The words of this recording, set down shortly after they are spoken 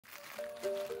Hello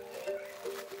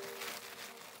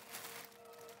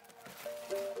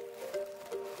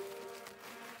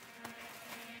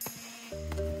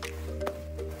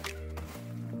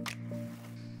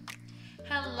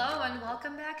and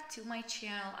welcome back to my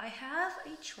channel. I have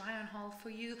a try on haul for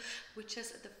you, which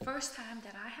is the first time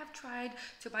that I have tried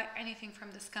to buy anything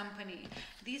from this company.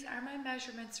 These are my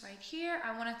measurements right here.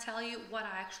 I want to tell you what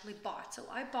I actually bought. So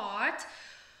I bought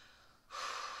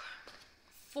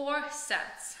 4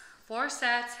 sets. 4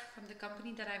 sets from the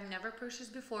company that I've never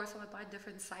purchased before, so I bought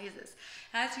different sizes.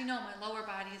 As you know, my lower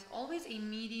body is always a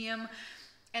medium,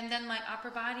 and then my upper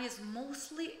body is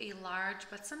mostly a large,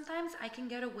 but sometimes I can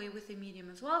get away with a medium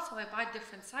as well. So I bought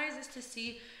different sizes to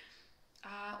see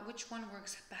which one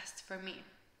works best for me.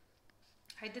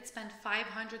 I did spend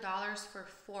 $500 for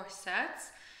 4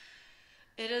 sets.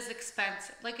 It is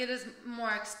expensive, like it is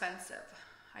more expensive.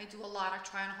 I do a lot of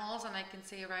try on hauls, and I can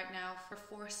say right now for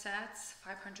 4 sets,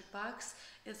 500 bucks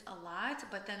is a lot,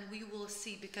 but then we will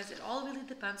see because it all really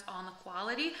depends on the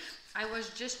quality. I was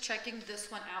just checking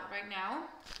this one out right now,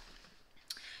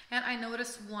 and I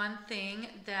noticed one thing,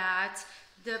 that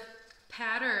the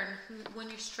pattern, when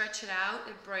you stretch it out,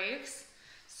 it breaks.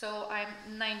 So I'm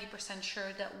 90%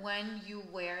 sure that when you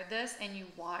wear this and you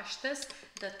wash this,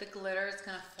 that the glitter is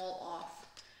gonna fall off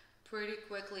pretty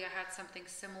quickly. I had something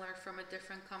similar from a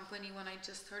different company when I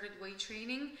just started weight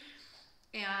training,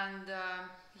 and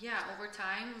yeah, over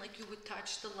time, like, you would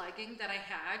touch the legging that I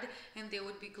had and there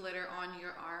would be glitter on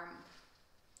your arm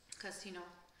because, you know,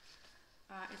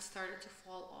 it started to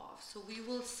fall off. So we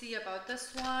will see about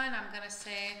this one. I'm gonna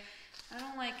say I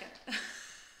don't like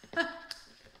it.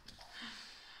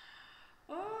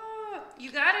 Oh,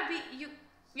 you gotta be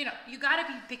you gotta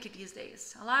be picky these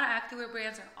days. A lot of activewear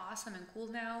brands are awesome and cool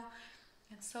now,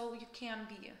 and so you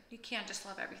can't just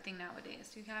love everything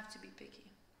nowadays. You have to be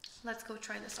picky. Let's go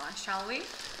try this on, shall we?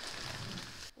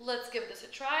 Let's give this a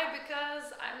try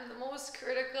because I'm the most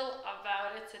critical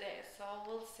about it today. So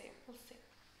we'll see. We'll see.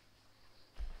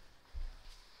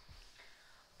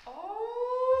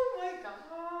 Oh my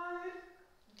God.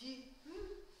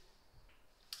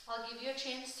 I'll give you a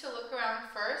chance to look around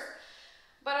first.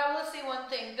 But I will say one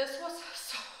thing, this was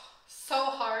so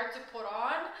hard to put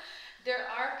on. There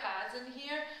are pads in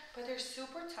here, but they're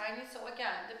super tiny. So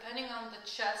again, depending on the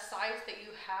chest size that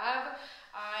you have,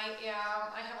 I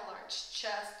have a large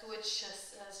chest, which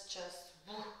is just,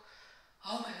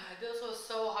 oh my God, this was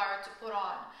so hard to put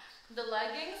on. The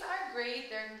leggings are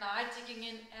great. They're not digging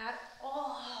in at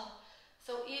all.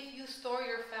 So if you store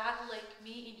your fat like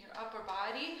me in your upper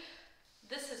body,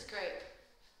 this is great.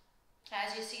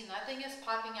 As you see, nothing is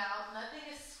popping out, nothing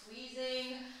is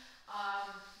squeezing.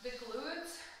 The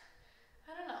glutes,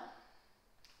 I don't know.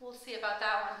 We'll see about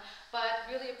that one.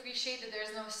 But really appreciate that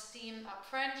there's no steam up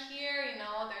front here, you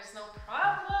know, there's no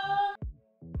problem.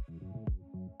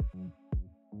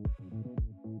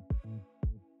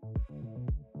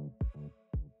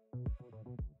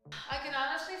 I can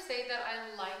honestly say that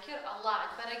I like it a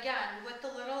lot, but again, with the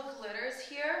little glitters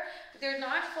here, they're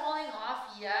not falling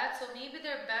off yet, so maybe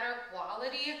they're better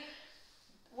quality.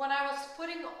 When I was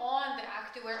putting on the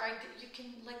activewear, you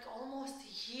can like almost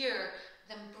hear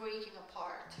them breaking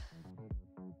apart.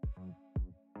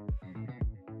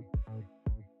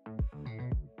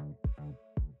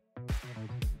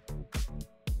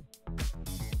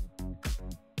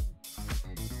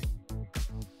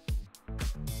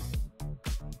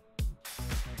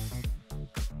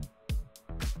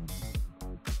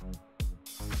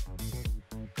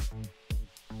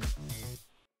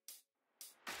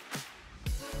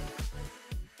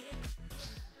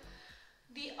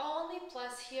 The only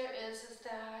plus here is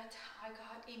that I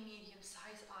got a medium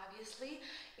size, obviously,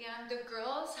 and the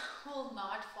girls will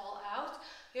not fall out.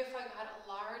 If I got a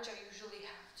large, I usually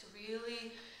have to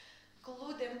really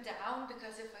glue them down,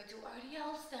 because if I do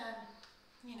RDLs, then,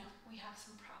 you know, we have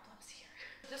some problems here.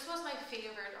 This was my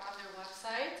favorite on their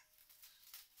website.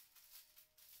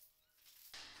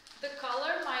 The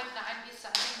color might not be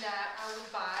something that I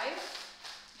would buy,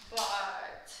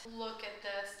 but look at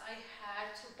this. I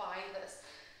had to buy this.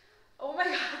 Oh my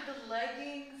God, the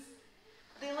leggings.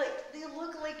 They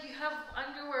look like you have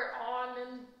underwear on,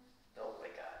 and oh my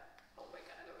God. Oh my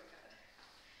God, oh my God.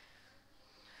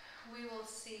 We will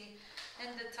see.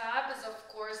 And the top is of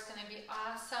course gonna be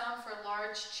awesome for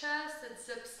large chest. It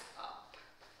zips up.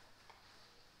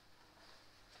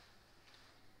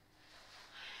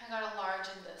 I got a large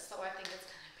in this, so I think it's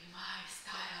gonna be my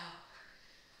style.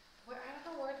 I don't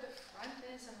know where the front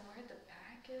is and where the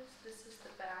back is. This is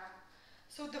the back.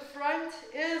 So the front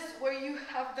is where you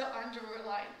have the underwear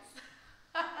lines.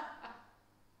 Oh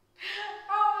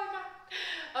my God.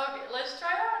 Okay, let's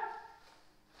try on.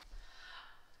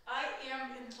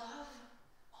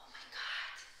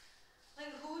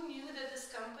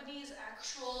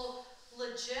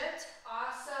 legit,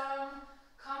 awesome,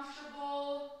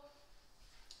 comfortable.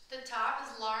 The top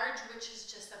is large, which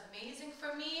is just amazing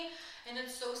for me, and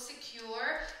it's so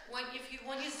secure. When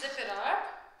you zip it up,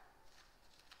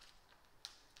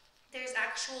 there's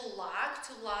actual lock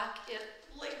to lock it.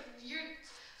 Like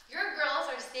your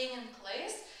girls are staying in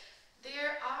place.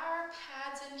 There are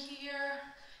pads in here.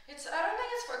 I don't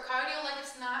think it's for cardio, like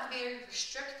it's not very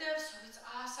restrictive, so it's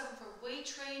awesome for weight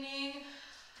training.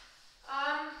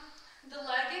 The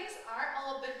leggings are a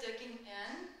little bit digging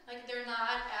in, like they're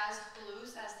not as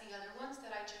loose as the other ones that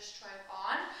I just tried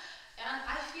on. And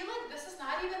I feel like this is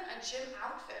not even a gym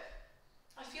outfit.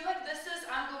 I feel like this is,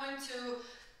 I'm going to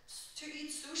eat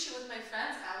sushi with my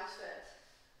friend's outfit.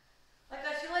 Like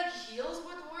I feel like heels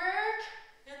would work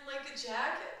and like a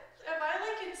jacket. Am I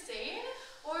like insane?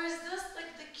 Or is this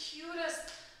like the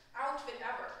cutest outfit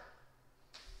ever?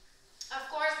 Of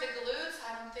course the glutes,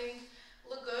 I don't think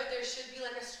look good. There should be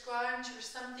like a scrunch or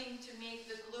something to make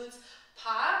the glutes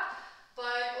pop,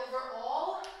 but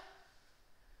overall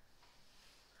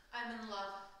I'm in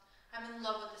love. I'm in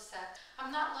love with the set.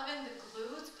 I'm not loving the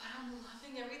glutes, but I'm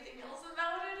loving everything else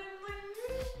about it. And like,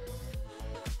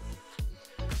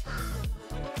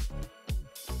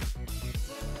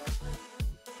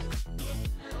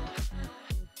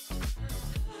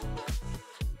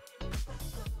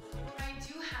 I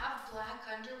do have black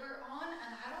underwear on,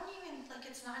 and I don't even, like,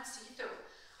 it's not see-through.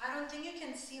 I don't think you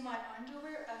can see my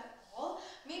underwear at all.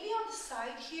 Maybe on the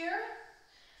side here,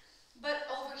 but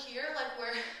over here, like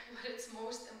where it's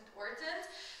most important,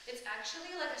 it's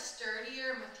actually like a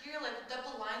sturdier material, like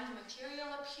double-lined material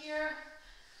up here.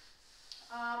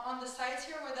 On the sides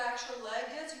here where the actual leg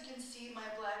is, you can see my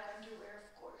black underwear,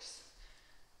 of course.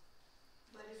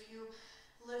 But if you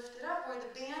lift it up where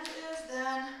the band is,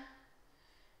 then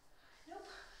nope.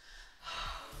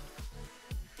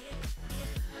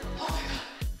 Oh my God.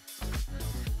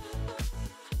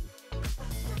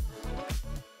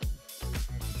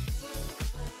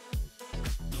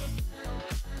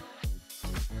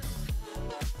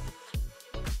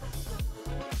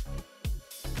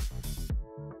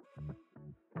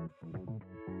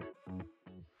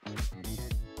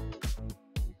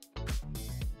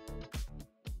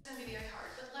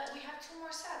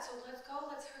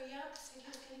 Let's hurry up. This video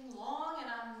is getting long and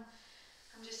I'm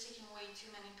just taking way too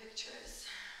many pictures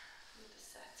with the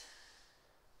set.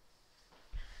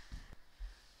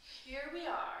 Here we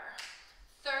are,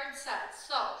 third set.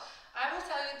 So I will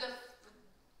tell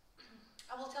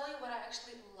you what I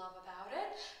actually love about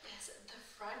it is the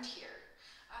front here.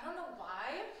 I don't know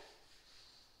why.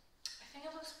 I think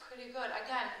it looks pretty good.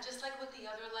 Again, just like with the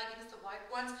other leggings, the white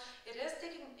ones, it is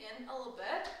digging in a little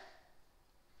bit.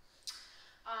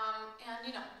 And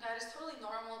you know, that is totally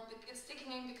normal. It's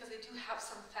sticking in because I do have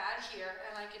some fat here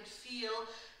and I can feel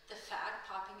the fat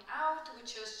popping out,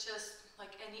 which is just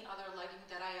like any other legging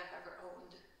that I have ever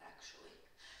owned, actually.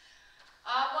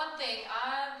 One thing,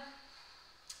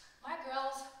 my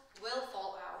girls will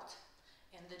fall out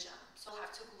in the gym. So I'll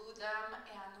have to glue them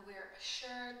and wear a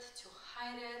shirt to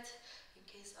hide it in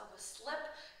case of a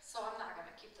slip. So I'm not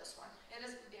gonna keep this one. It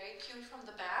is very cute from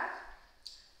the back.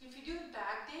 If you do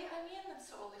back day, I mean, that's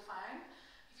totally fine.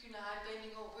 If you're not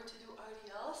bending over to do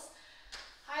RDLs.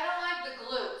 I don't like the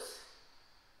glutes.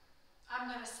 I'm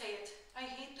gonna say it. I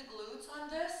hate the glutes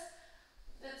on this.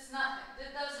 It's nothing.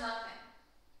 It does nothing.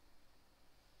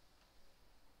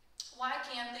 Why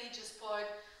can't they just put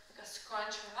like a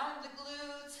scrunch around the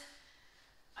glutes?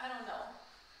 I don't know.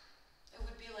 It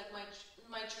would be like my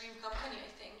dream company,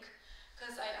 I think.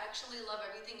 Because I actually love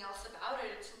everything else about it.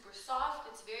 It's super soft.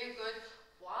 It's very good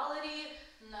quality,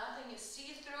 nothing is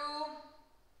see-through.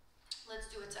 Let's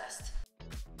do a test.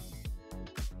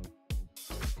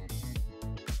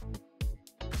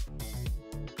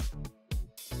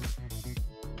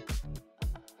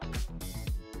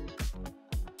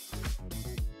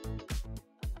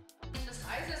 And the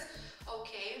size is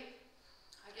okay.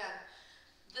 Again,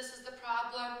 this is the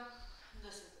problem,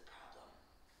 this is the problem.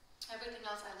 Everything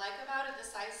else I like about it, the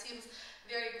size seems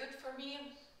very good for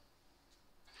me.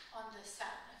 On this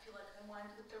set, I feel like I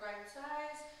went with the right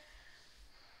size.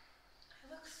 It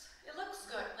looks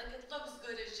good. Like it looks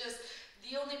good. It's just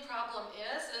the only problem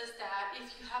is that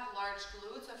if you have large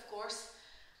glutes, of course,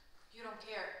 you don't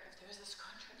care if there's a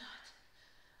scrunch or not.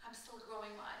 I'm still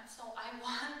growing mine, so I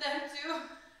want them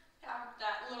to have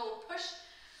that little push.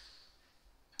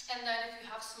 And then if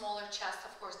you have smaller chest,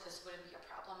 of course, this wouldn't be a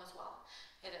problem as well.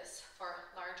 It is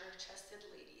for larger chested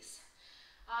ladies.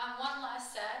 One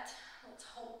last set. Let's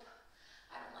hope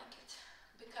I don't like it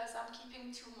because I'm keeping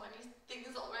too many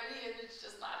things already and it's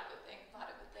just not a good thing. Not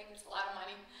a good thing. It's a lot of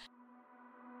money.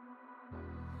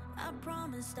 I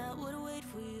promised I would wait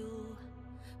for you,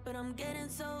 but I'm getting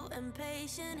so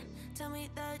impatient. Tell me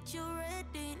that you're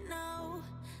ready now.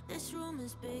 This room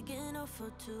is big enough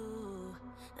for two,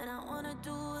 and I wanna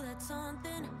do that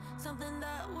something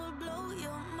that will blow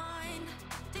your mind.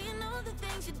 Do you know the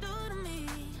things you do to me?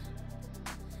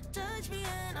 Touch me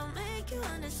and I'll make you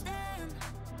understand.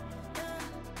 Yeah.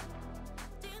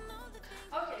 Do you know the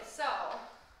things... Okay, so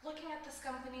looking at this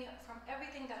company, from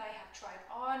everything that I have tried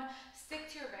on, stick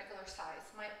to your regular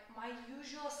size. My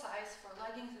usual size for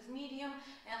leggings is medium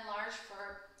and large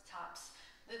for tops.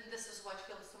 This is what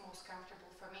feels the most comfortable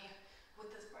for me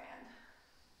with this brand.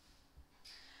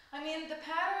 I mean, the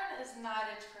pattern is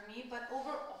not it for me, but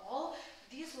overall,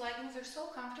 these leggings are so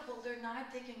comfortable, they're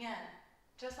not digging in.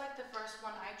 Just like the first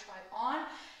one I tried on.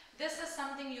 This is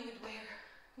something you would wear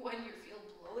when you feel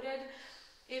bloated.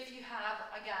 If you have,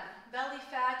 again, belly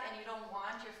fat and you don't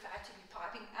want your fat to be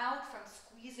popping out from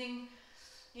squeezing,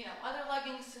 you know, other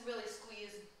leggings to really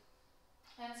squeeze.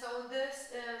 And so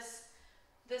this is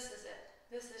it.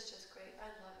 This is just great. I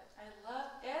love it. I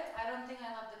love it. I don't think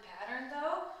I love the pattern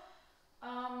though.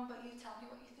 But you tell me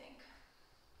what you think.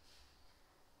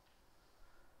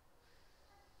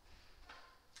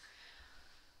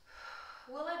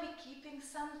 Will I be keeping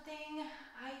something?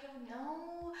 I don't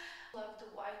know. Love the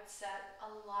white set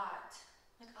a lot.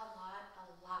 Like a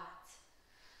lot.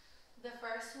 The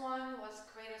first one was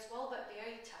great as well, but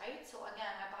very tight. So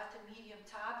again, I bought the medium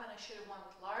top and I should have went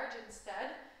with large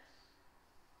instead.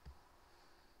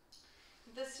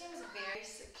 This seems very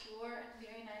secure and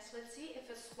very nice. Let's see if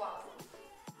it's swappable.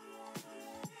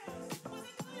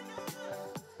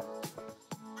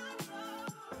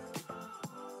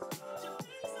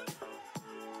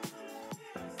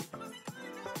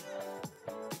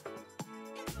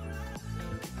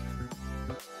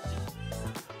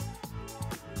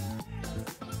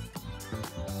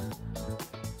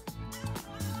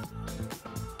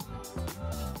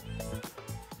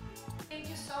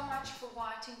 For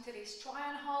watching today's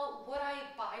try-on haul. Would I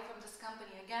buy from this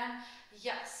company again?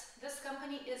 Yes, this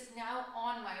company is now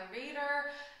on my radar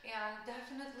and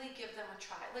definitely give them a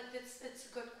try. Like it's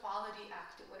good quality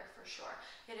activewear for sure.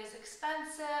 It is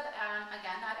expensive and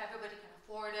again, not everybody can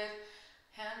afford it.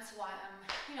 Hence why I'm,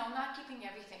 you know, not keeping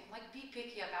everything. Like be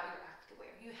picky about your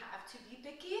activewear. You have to be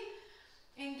picky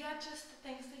and get just the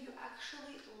things that you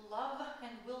actually love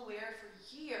and will wear for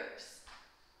years.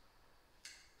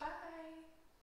 Bye.